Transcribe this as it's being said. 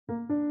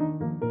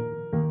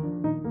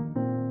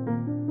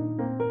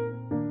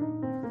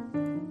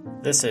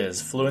This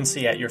is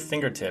Fluency at Your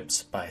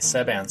Fingertips by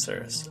Seb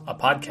Answers, a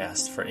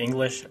podcast for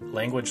English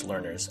language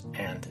learners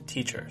and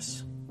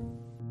teachers.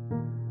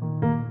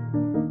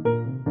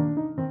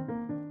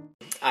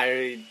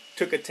 I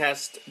took a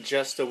test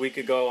just a week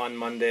ago on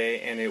Monday,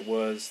 and it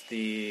was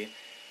the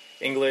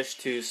English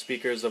to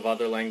Speakers of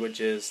Other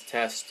Languages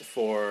test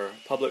for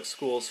public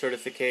school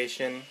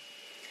certification.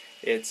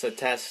 It's a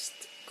test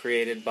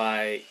created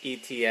by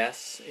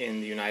ETS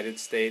in the United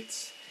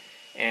States,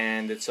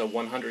 and it's a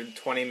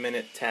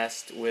 120-minute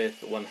test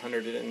with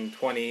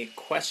 120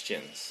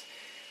 questions.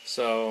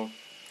 So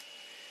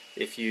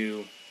if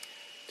you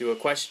do a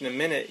question a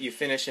minute, you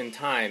finish in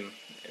time.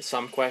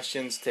 Some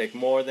questions take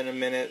more than a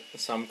minute.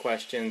 Some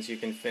questions you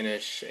can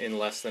finish in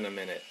less than a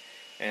minute.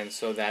 And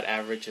so that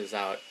averages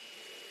out.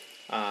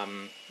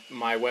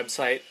 My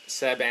website,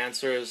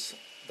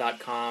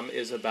 sebanswers.com,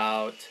 is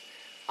about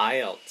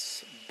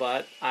IELTS,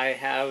 but I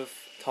have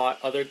taught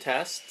other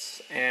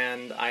tests,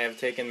 and I have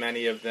taken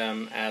many of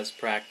them as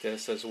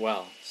practice as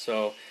well.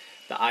 So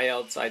the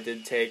IELTS I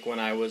did take when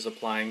I was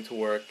applying to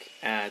work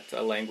at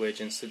a language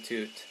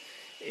institute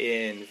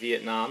in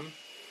Vietnam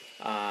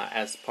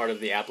as part of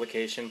the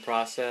application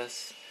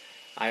process.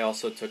 I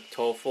also took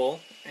TOEFL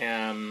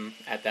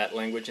at that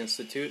language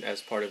institute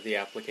as part of the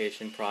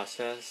application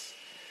process.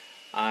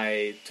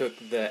 I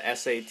took the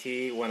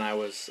SAT when I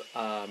was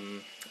a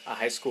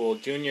high school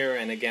junior,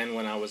 and again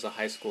when I was a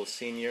high school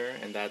senior,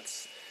 and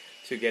that's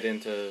to get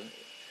into,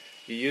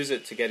 you use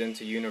it to get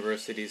into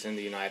universities in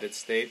the United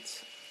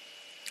States.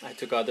 I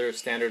took other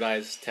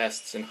standardized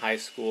tests in high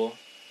school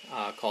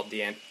called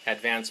the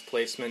advanced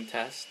placement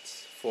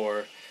tests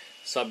for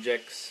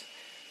subjects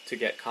to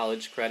get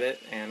college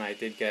credit, and I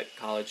did get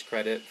college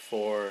credit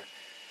for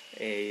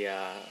a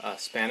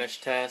Spanish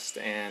test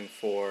and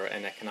for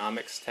an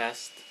economics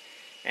test.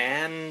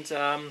 And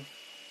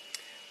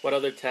what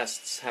other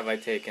tests have I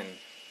taken?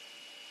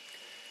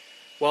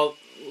 Well,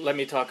 let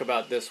me talk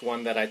about this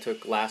one that I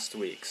took last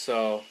week.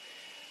 So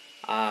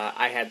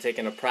I had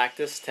taken a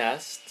practice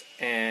test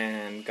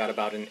and got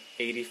about an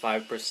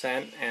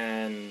 85%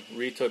 and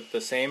retook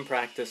the same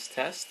practice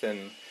test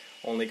and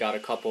only got a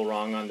couple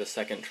wrong on the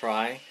second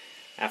try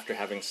after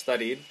having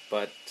studied,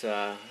 but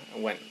I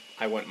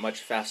went much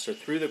faster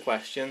through the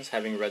questions,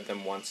 having read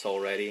them once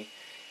already.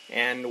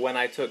 And when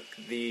I took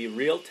the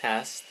real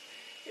test,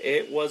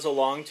 it was a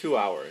long 2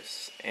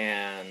 hours,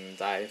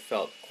 and I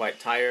felt quite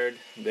tired.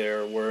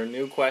 There were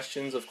new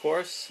questions, of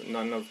course,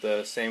 none of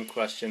the same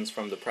questions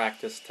from the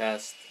practice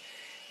test,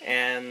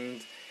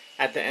 and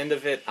at the end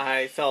of it,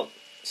 I felt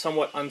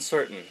somewhat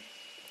uncertain.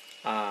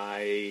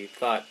 I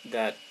thought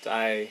that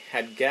I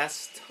had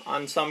guessed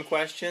on some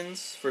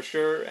questions, for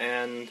sure,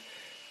 and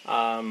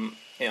on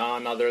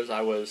others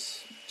I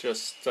was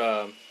just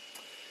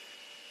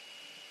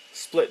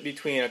split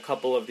between a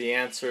couple of the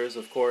answers,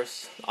 of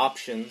course,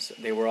 options.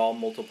 They were all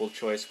multiple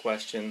choice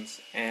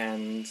questions,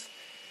 and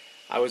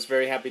I was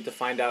very happy to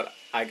find out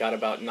I got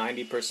about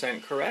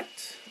 90%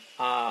 correct.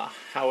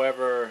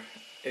 However,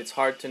 it's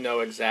hard to know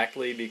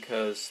exactly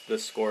because the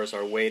scores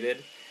are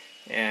weighted,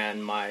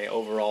 and my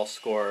overall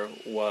score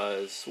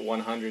was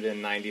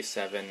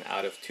 197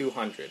 out of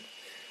 200,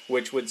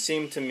 which would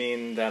seem to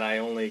mean that I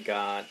only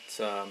got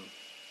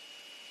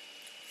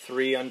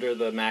 3 under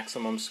the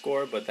maximum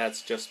score, but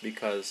that's just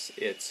because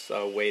it's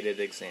a weighted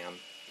exam,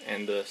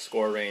 and the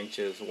score range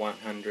is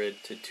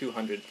 100 to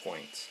 200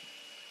 points.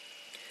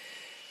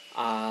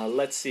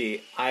 Let's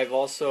see, I've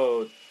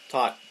also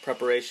taught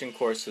preparation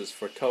courses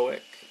for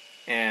TOEIC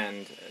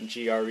and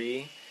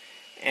GRE,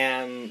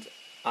 and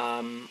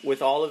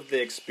with all of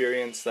the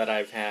experience that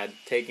I've had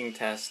taking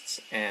tests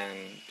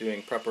and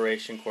doing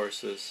preparation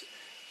courses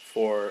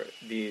for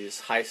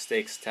these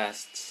high-stakes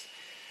tests,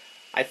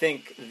 I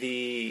think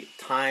the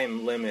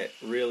time limit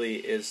really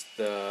is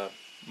the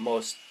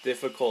most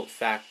difficult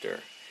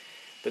factor.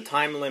 The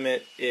time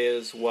limit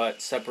is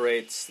what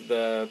separates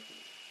the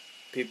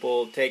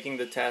people taking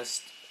the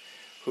test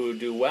who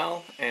do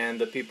well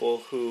and the people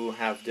who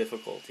have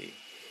difficulty.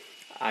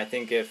 I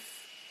think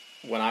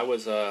when I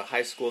was a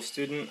high school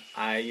student,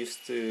 I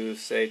used to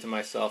say to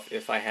myself,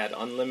 if I had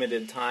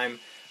unlimited time,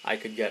 I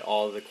could get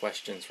all the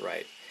questions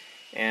right.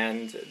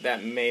 And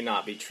that may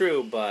not be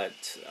true,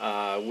 but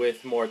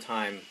with more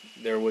time,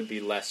 there would be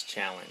less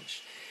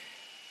challenge.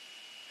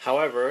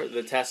 However,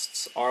 the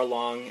tests are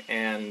long,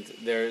 and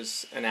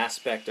there's an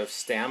aspect of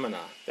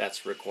stamina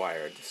that's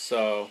required.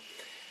 So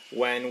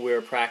when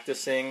we're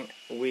practicing,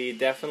 we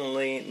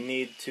definitely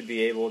need to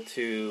be able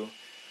to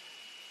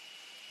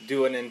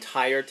do an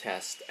entire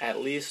test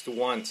at least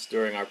once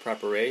during our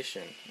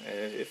preparation,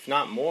 if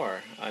not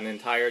more, an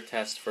entire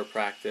test for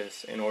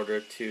practice in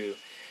order to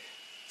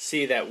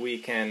see that we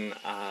can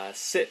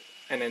sit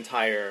an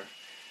entire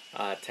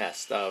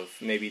test of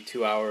maybe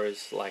 2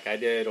 hours like I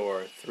did,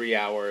 or 3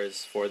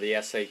 hours for the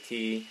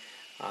SAT,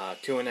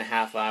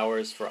 2.5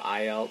 hours for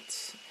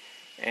IELTS,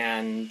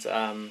 and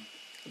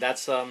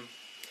that's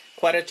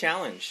quite a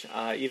challenge.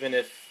 Even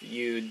if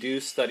you do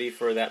study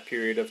for that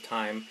period of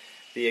time,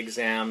 the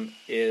exam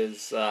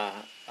is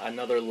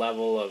another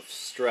level of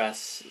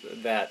stress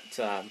that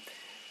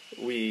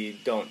we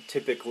don't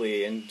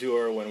typically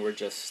endure when we're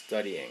just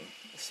studying.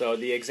 So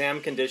the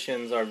exam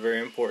conditions are very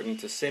important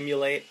to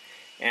simulate,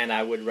 and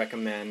I would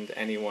recommend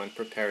anyone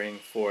preparing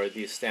for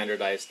these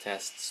standardized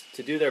tests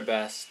to do their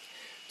best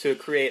to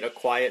create a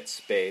quiet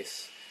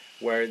space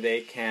where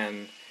they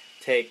can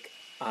take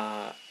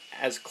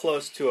as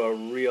close to a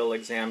real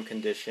exam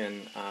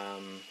condition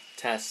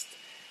test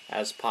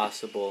as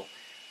possible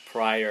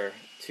prior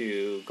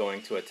to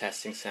going to a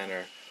testing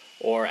center,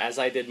 or as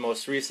I did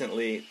most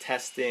recently,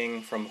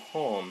 testing from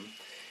home,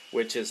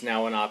 which is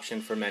now an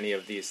option for many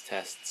of these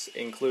tests,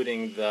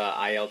 including the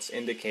IELTS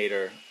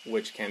indicator,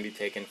 which can be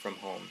taken from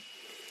home.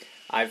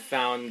 I've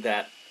found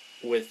that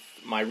with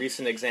my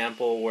recent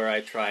example where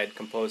I tried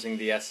composing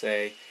the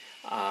essay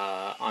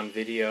on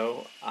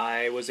video,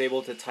 I was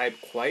able to type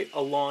quite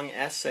a long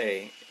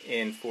essay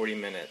in 40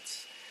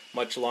 minutes,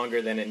 much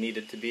longer than it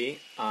needed to be.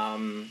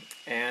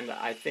 And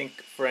I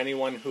think for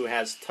anyone who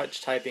has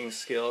touch typing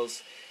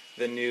skills,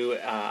 the new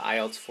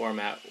IELTS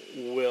format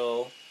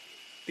will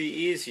be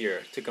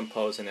easier to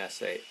compose an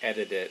essay,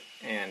 edit it,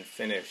 and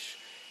finish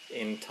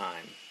in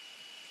time.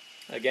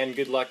 Again,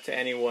 good luck to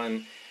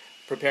anyone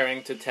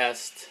preparing to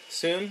test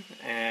soon,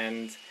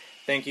 and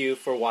thank you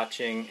for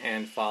watching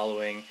and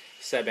following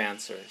Seb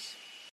Answers.